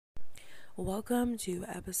Welcome to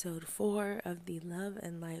episode 4 of the Love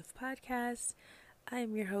and Life podcast. I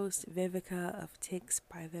am your host, Vivica of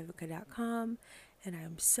ticksbyvivica.com, and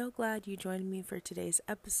I'm so glad you joined me for today's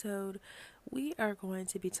episode. We are going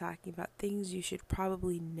to be talking about things you should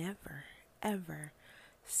probably never, ever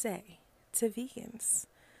say to vegans.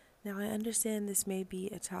 Now, I understand this may be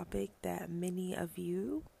a topic that many of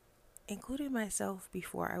you, including myself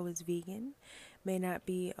before I was vegan, may not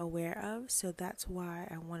be aware of, so that's why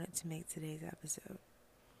I wanted to make today's episode.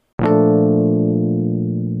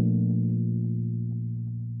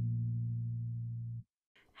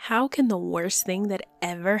 How can the worst thing that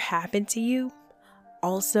ever happened to you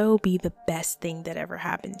also be the best thing that ever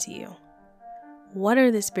happened to you? What are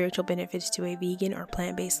the spiritual benefits to a vegan or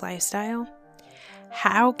plant-based lifestyle?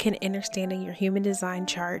 How can understanding your human design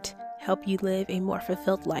chart help you live a more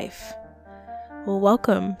fulfilled life? Well,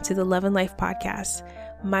 welcome to the Love and Life podcast.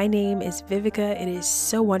 My name is Vivica. It is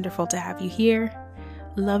so wonderful to have you here.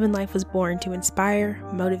 Love and Life was born to inspire,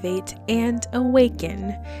 motivate, and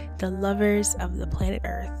awaken the lovers of the planet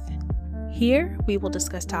Earth. Here, we will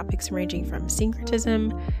discuss topics ranging from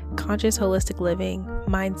syncretism, conscious holistic living,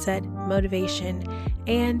 mindset, motivation,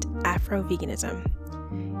 and Afro-veganism.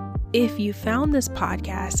 If you found this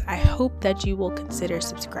podcast, I hope that you will consider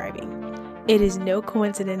subscribing. It is no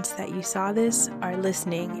coincidence that you saw this, are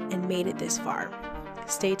listening, and made it this far.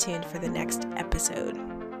 Stay tuned for the next episode.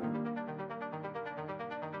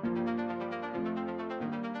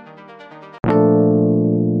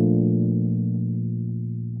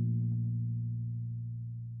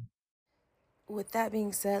 With that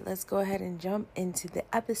being said, let's go ahead and jump into the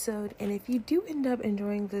episode. And if you do end up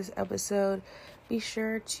enjoying this episode, be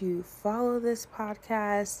sure to follow this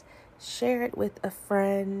podcast, share it with a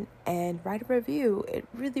friend, and write a review. It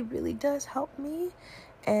really, really does help me,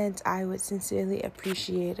 and I would sincerely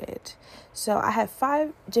appreciate it. So I have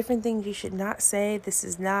 5 different things you should not say. This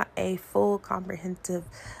is not a full comprehensive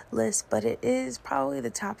list, but it is probably the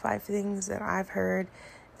top 5 things that I've heard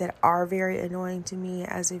that are very annoying to me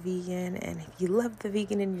as a vegan. And if you love the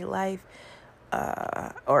vegan in your life,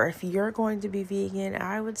 or if you're going to be vegan,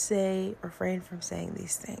 I would say refrain from saying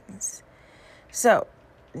these things. So,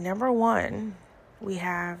 number 1, we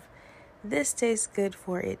have, "This tastes good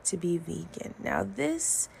for it to be vegan." Now,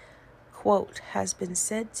 this quote has been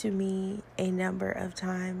said to me a number of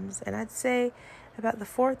times, and I'd say about the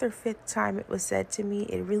 4th or 5th time it was said to me,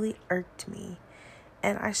 it really irked me.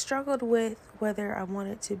 And I struggled with whether I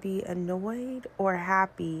wanted to be annoyed or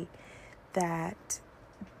happy that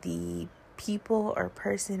the people or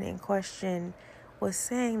person in question was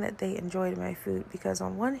saying that they enjoyed my food. Because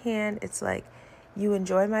on one hand, it's like, you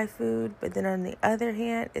enjoy my food, but then on the other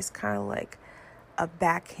hand, it's kind of like a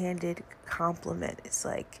backhanded compliment. It's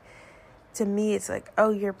like, to me, it's like, oh,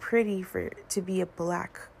 you're pretty to be a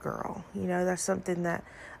black girl. You know, that's something that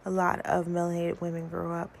a lot of melanated women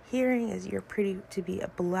grow up hearing, is you're pretty to be a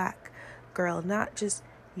black girl. Not just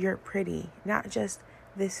you're pretty, not just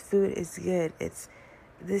this food is good. It's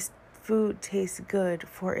this food tastes good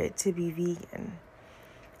for it to be vegan.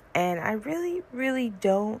 And I really, really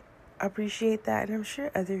don't appreciate that, and I'm sure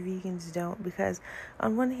other vegans don't, because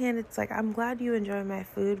on one hand, it's like, I'm glad you enjoy my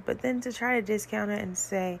food, but then to try to discount it and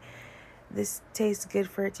say, this tastes good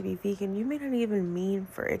for it to be vegan, you may not even mean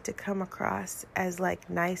for it to come across as like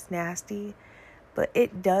nice, nasty, but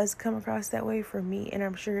it does come across that way for me, and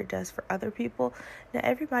I'm sure it does for other people. Now,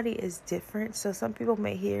 everybody is different, so some people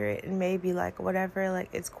may hear it and may be like, whatever, like,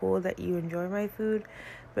 it's cool that you enjoy my food,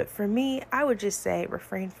 but for me, I would just say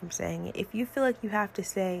refrain from saying it. If you feel like you have to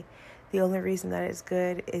say the only reason that it's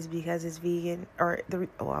good is because it's vegan, or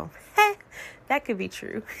that could be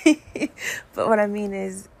true. But what I mean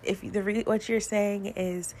is, if what you're saying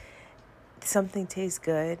is something tastes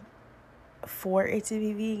good for it to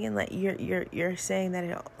be vegan, like you're saying that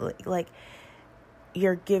it, like,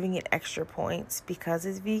 you're giving it extra points because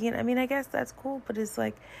it's vegan. I mean, I guess that's cool, but it's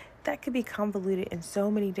like, that could be convoluted in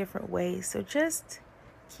so many different ways. So just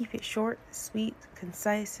keep it short, sweet,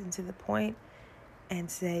 concise, and to the point, and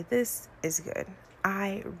say, this is good.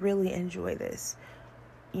 I really enjoy this.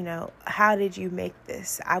 You know, how did you make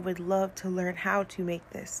this? I would love to learn how to make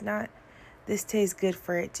this. Not, this tastes good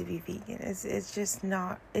for it to be vegan. It's just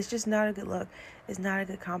not a good look. It's not a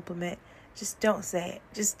good compliment. Just don't say it.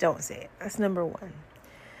 Just don't say it. That's number 1.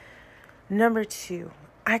 Number 2,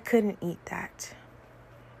 I couldn't eat that.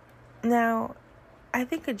 Now, I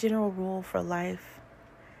think a general rule for life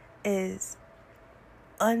is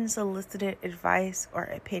unsolicited advice or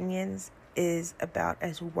opinions is about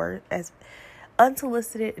as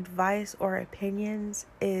unsolicited advice or opinions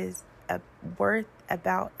is worth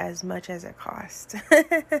about as much as it costs.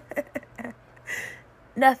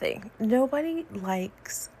 Nothing. Nobody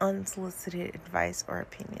likes unsolicited advice or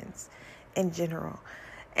opinions in general.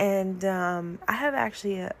 And I have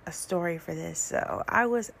actually a story for this. So I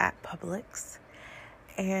was at Publix,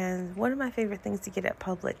 and one of my favorite things to get at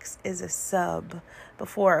Publix is a sub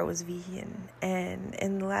before it was vegan. And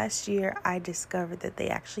in the last year, I discovered that they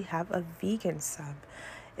actually have a vegan sub.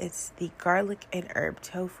 It's the garlic and herb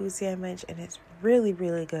tofu sandwich, and it's really,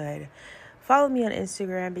 really good. Follow me on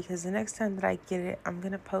Instagram, because the next time that I get it, I'm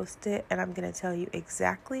going to post it, and I'm going to tell you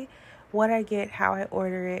exactly what I get, how I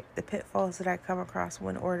order it, the pitfalls that I come across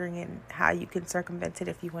when ordering it, and how you can circumvent it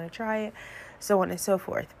if you want to try it, so on and so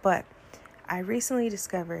forth. But I recently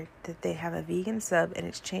discovered that they have a vegan sub, and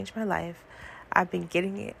it's changed my life. I've been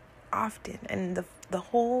getting it often, and the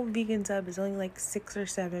whole vegan sub is only like $6 or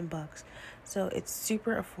 $7, so it's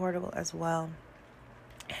super affordable as well,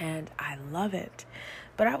 and I love it.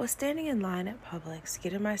 But I was standing in line at Publix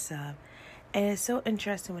getting my sub, and it's so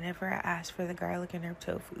interesting whenever I ask for the garlic and herb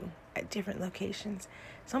tofu at different locations.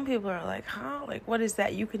 Some people are like, huh? Like, what is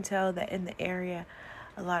that? You can tell that in the area,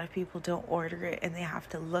 a lot of people don't order it, and they have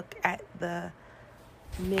to look at the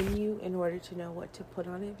menu in order to know what to put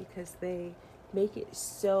on it, because they make it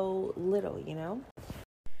so little.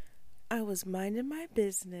 I was minding my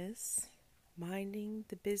business, minding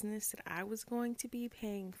the business that I was going to be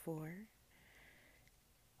paying for,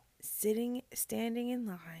 standing in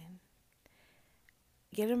line,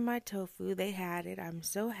 getting my tofu. They had it. I'm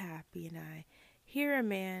so happy, and I hear a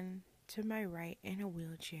man to my right in a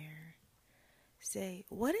wheelchair say,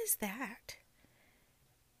 "What is that?"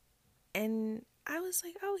 And I was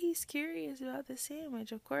like, oh, he's curious about the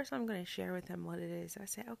sandwich. Of course, I'm going to share with him what it is. I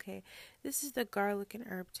said, okay, this is the garlic and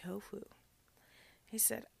herb tofu. He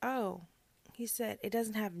said, oh. He said, it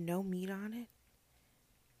doesn't have no meat on it?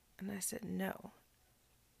 And I said, no.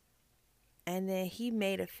 And then he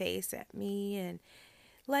made a face at me, and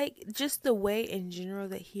like just the way in general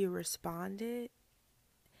that he responded.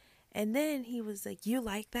 And then he was like, you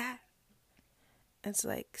like that? And it's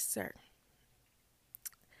like, sir,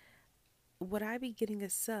 would I be getting a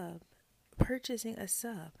sub, purchasing a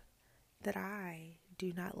sub that I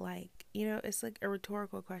do not like? It's like a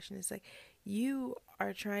rhetorical question. It's like, you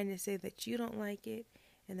are trying to say that you don't like it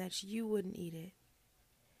and that you wouldn't eat it.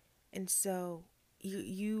 And so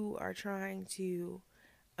you are trying to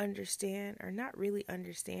understand, or not really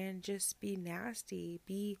understand, just be nasty,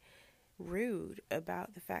 be rude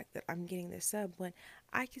about the fact that I'm getting this sub, when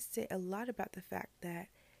I could say a lot about the fact that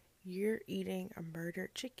you're eating a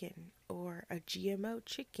murdered chicken or a GMO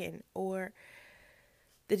chicken or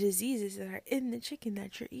the diseases that are in the chicken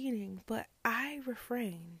that you're eating. But I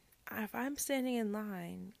refrain. If I'm standing in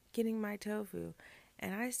line getting my tofu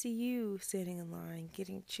and I see you standing in line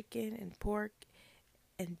getting chicken and pork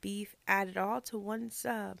and beef added all to one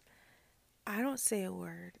sub, I don't say a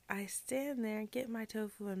word. I stand there and get my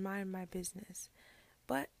tofu and mind my business.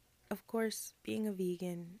 But, of course, being a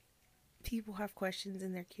vegan, people have questions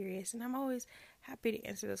and they're curious, and I'm always happy to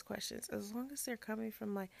answer those questions as long as they're coming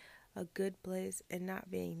from like a good place and not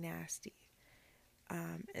being nasty.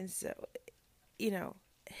 And so,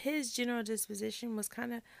 his general disposition was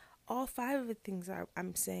kind of all five of the things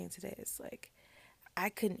I'm saying today. It's like, I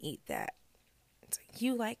couldn't eat that. It's like,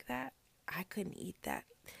 you like that? I couldn't eat that.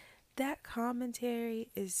 That commentary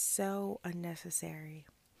is so unnecessary.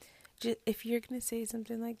 If you're going to say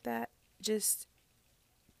something like that, just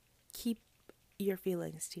keep your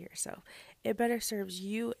feelings to yourself. It better serves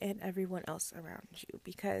you and everyone else around you,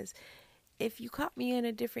 because if you caught me in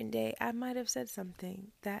a different day, I might have said something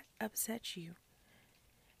that upset you.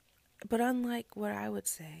 But unlike what I would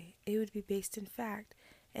say, it would be based in fact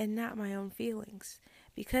and not my own feelings.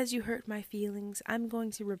 Because you hurt my feelings, I'm going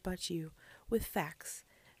to rebut you with facts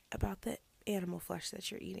about the animal flesh that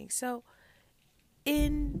you're eating. So,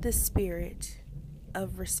 in the spirit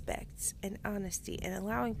of respect and honesty and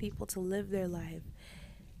allowing people to live their life,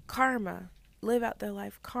 live out their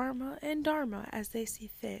life karma and dharma as they see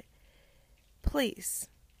fit, please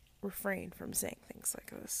refrain from saying things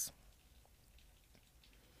like this.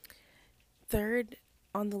 Third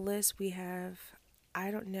on the list, we have,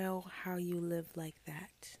 I don't know how you live like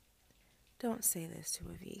that. Don't say this to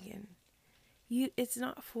a vegan. It's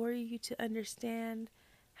not for you to understand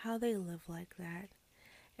how they live like that.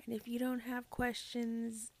 And if you don't have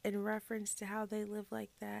questions in reference to how they live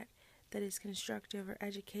like that is constructive or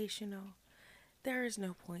educational, there is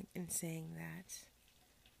no point in saying that.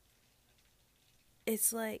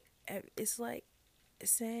 It's like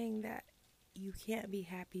saying that you can't be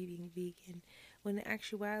happy being vegan, when in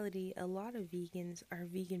actuality, a lot of vegans are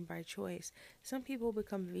vegan by choice. Some people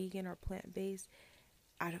become vegan or plant-based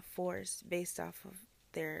out of force, based off of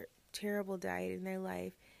their terrible diet in their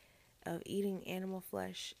life of eating animal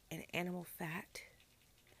flesh and animal fat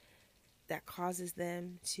that causes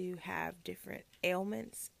them to have different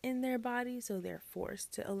ailments in their body, so they're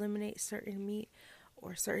forced to eliminate certain meat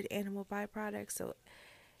or certain animal byproducts. So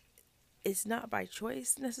it's not by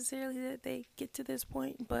choice necessarily that they get to this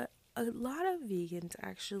point, but a lot of vegans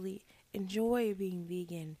actually enjoy being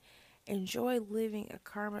vegan, enjoy living a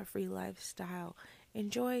karma-free lifestyle,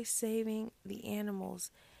 enjoy saving the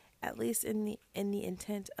animals, at least in the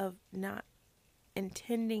intent of not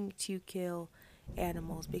intending to kill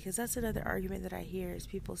animals. Because that's another argument that I hear is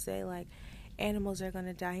people say like animals are going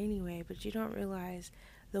to die anyway, but you don't realize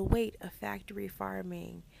the weight of factory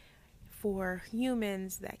farming for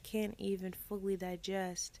humans that can't even fully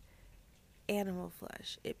digest animal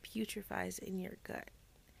flesh. It putrefies in your gut.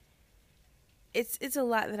 It's a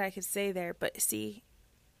lot that I could say there, but see,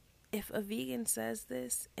 if a vegan says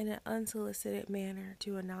this in an unsolicited manner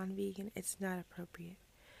to a non-vegan, it's not appropriate.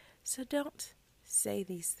 So don't say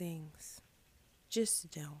these things.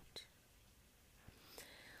 Just don't.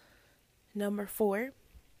 Number 4,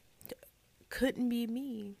 couldn't be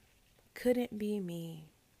me. Couldn't be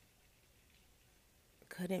me.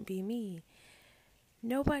 Couldn't be me.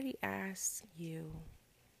 Nobody asks you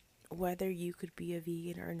whether you could be a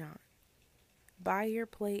vegan or not. By your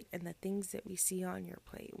plate and the things that we see on your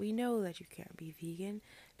plate, we know that you can't be vegan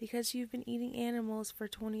because you've been eating animals for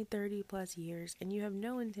 20, 30 plus years and you have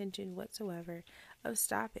no intention whatsoever of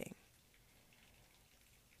stopping.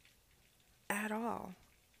 At all.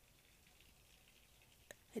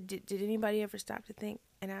 Did anybody ever stop to think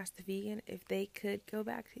and ask the vegan if they could go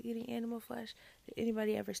back to eating animal flesh? Did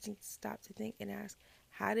anybody ever stop to think and ask,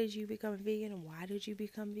 how did you become vegan? Why did you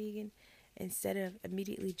become vegan? Instead of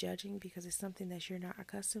immediately judging because it's something that you're not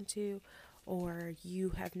accustomed to or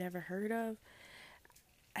you have never heard of.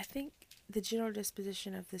 I think the general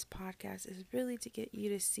disposition of this podcast is really to get you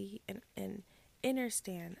to see and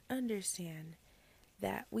understand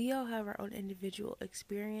that we all have our own individual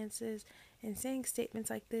experiences, and saying statements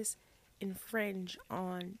like this infringe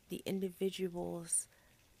on the individual's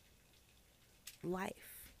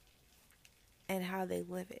life and how they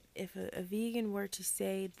live it. If a vegan were to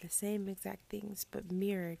say the same exact things but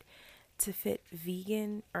mirrored to fit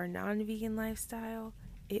vegan or non-vegan lifestyle,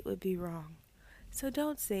 it would be wrong. So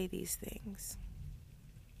don't say these things.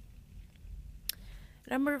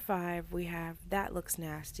 Number 5, we have that looks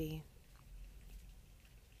nasty.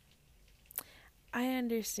 I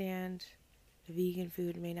understand vegan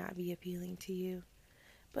food may not be appealing to you,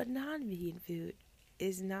 but non-vegan food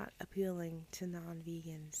is not appealing to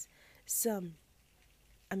non-vegans. To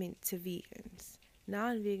vegans.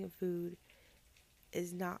 Non-vegan food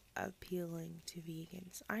is not appealing to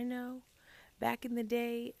vegans. I know. Back in the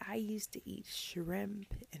day, I used to eat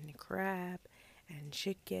shrimp and crab and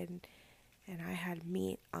chicken, and I had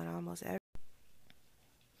meat on almost every.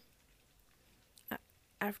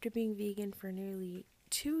 After being vegan for nearly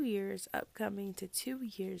 2 years, upcoming to 2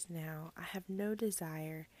 years now, I have no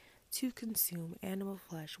desire to consume animal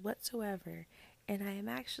flesh whatsoever, and I am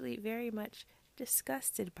actually very much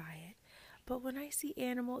disgusted by it. But when I see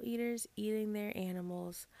animal eaters eating their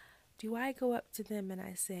animals, do I go up to them and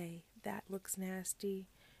I say, that looks nasty?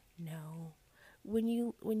 No. When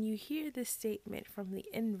you hear this statement from the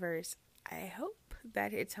inverse, I hope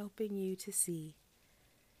that it's helping you to see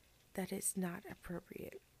that it's not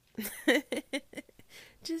appropriate.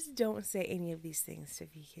 Just don't say any of these things to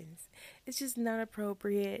vegans. It's just not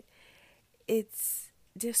appropriate. It's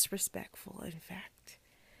disrespectful, in fact.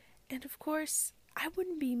 And of course, I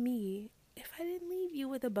wouldn't be me if I didn't leave you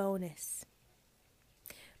with a bonus.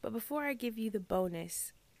 But before I give you the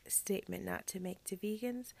bonus statement not to make to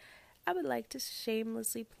vegans, I would like to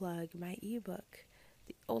shamelessly plug my ebook,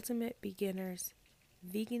 The Ultimate Beginner's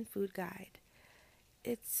Vegan Food Guide.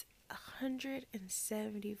 It's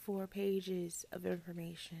 174 pages of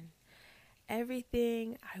information.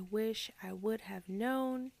 Everything I wish I would have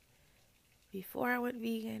known before I went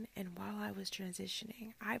vegan and while I was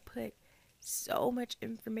transitioning. I put so much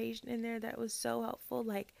information in there that was so helpful,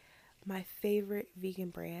 like my favorite vegan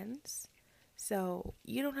brands. So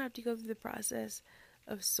you don't have to go through the process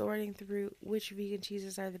of sorting through which vegan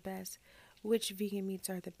cheeses are the best, which vegan meats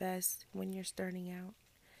are the best when you're starting out.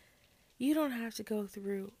 You don't have to go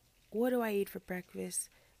through, what do I eat for breakfast?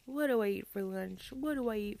 What do I eat for lunch? What do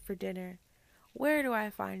I eat for dinner? Where do I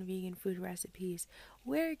find vegan food recipes?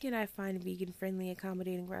 Where can I find vegan-friendly,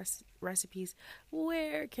 accommodating recipes?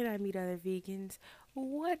 Where can I meet other vegans?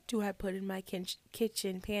 What do I put in my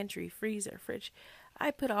kitchen, pantry, freezer, fridge?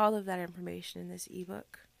 I put all of that information in this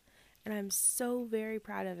ebook, and I'm so very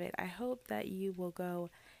proud of it. I hope that you will go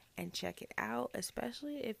and check it out,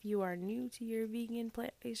 especially if you are new to your vegan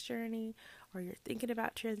plant-based journey, or you're thinking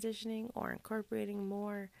about transitioning or incorporating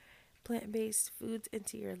more plant-based foods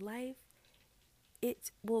into your life.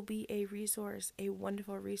 It will be a resource, a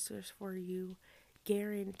wonderful resource for you,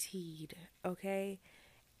 guaranteed, okay?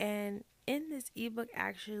 And in this ebook,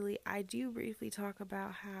 actually, I do briefly talk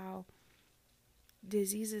about how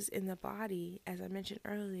diseases in the body, as I mentioned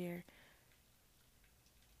earlier,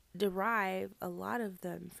 derive a lot of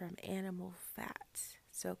them from animal fat.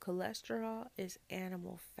 So cholesterol is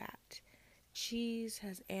animal fat. Cheese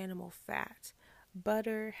has animal fat.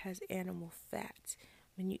 Butter has animal fat.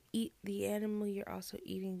 When you eat the animal, you're also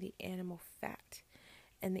eating the animal fat.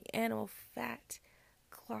 And the animal fat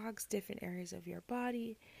clogs different areas of your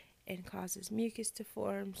body and causes mucus to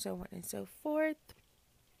form, so on and so forth.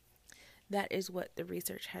 That is what the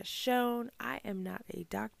research has shown. I am not a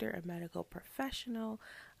doctor, a medical professional.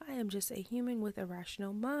 I am just a human with a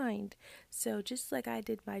rational mind. So just like I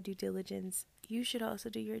did my due diligence, you should also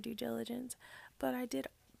do your due diligence. But I did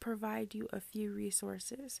provide you a few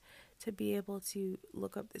resources to be able to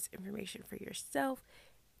look up this information for yourself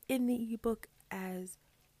in the ebook as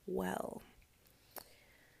well.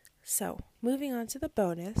 So, moving on to the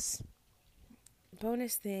bonus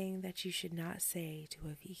thing that you should not say to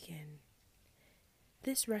a vegan.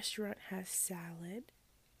 This restaurant has salad.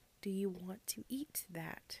 Do you want to eat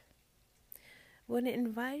that? When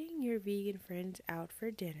inviting your vegan friends out for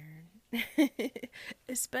dinner,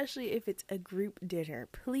 especially if it's a group dinner,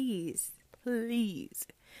 please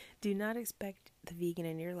do not expect the vegan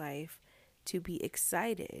in your life to be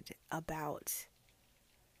excited about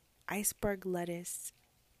iceberg lettuce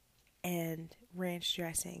and ranch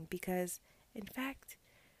dressing, because in fact,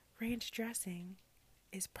 ranch dressing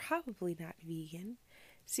is probably not vegan.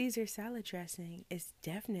 Caesar salad dressing is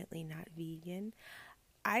definitely not vegan.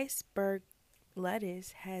 Iceberg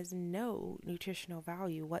lettuce has no nutritional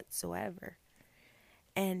value whatsoever.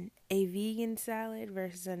 And a vegan salad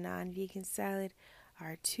versus a non-vegan salad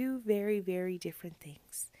are two very, very different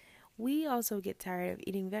things. We also get tired of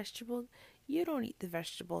eating vegetables. You don't eat the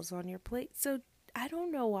vegetables on your plate, so I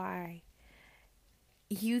don't know why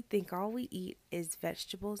you think all we eat is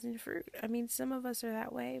vegetables and fruit. I mean, some of us are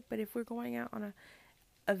that way, but if we're going out on a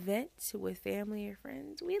event with family or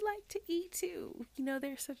friends, we like to eat too. You know,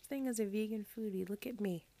 there's such thing as a vegan foodie. Look at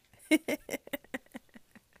me.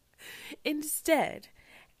 Instead,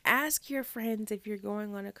 ask your friends if you're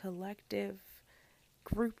going on a collective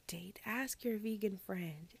group date. Ask your vegan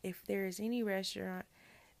friend if there is any restaurant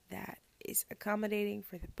that is accommodating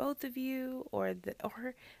for the both of you, or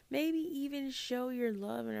maybe even show your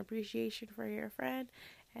love and appreciation for your friend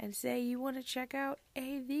and say you want to check out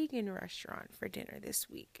a vegan restaurant for dinner this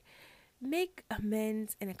week. Make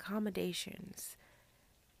amends and accommodations.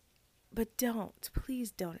 But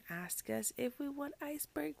please don't ask us if we want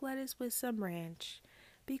iceberg lettuce with some ranch,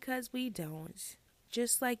 because we don't,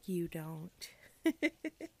 just like you don't.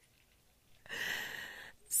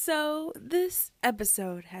 So this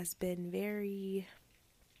episode has been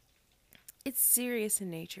it's serious in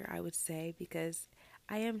nature, I would say, because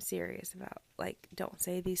I am serious about, don't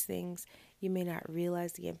say these things. You may not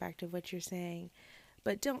realize the impact of what you're saying,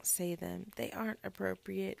 but don't say them. They aren't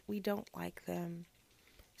appropriate. We don't like them.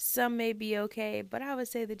 Some may be okay, but I would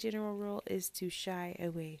say the general rule is to shy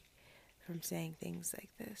away from saying things like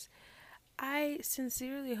this. I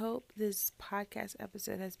sincerely hope this podcast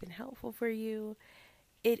episode has been helpful for you.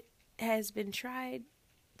 It has been tried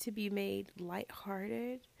to be made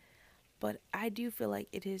lighthearted, but I do feel like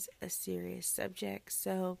it is a serious subject.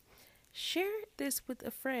 So share this with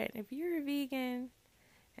a friend. If you're a vegan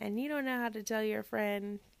and you don't know how to tell your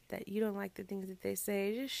friend that you don't like the things that they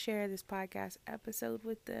say, just share this podcast episode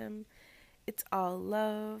with them. It's all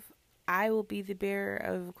love. I will be the bearer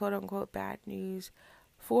of quote unquote bad news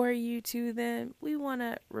for you to them. We want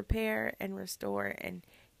to repair and restore and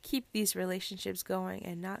keep these relationships going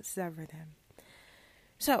and not sever them.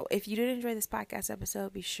 So if you did enjoy this podcast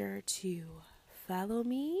episode, be sure to follow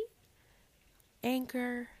me,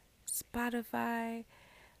 Anchor, Spotify,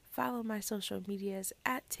 follow my social medias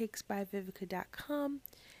at takesbyvivica.com.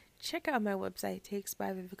 Check out my website,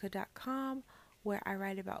 takesbyvivica.com, where I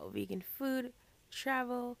write about vegan food,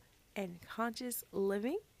 travel, and conscious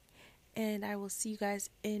living. And I will see you guys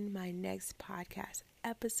in my next podcast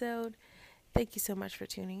episode. Thank you so much for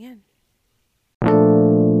tuning in.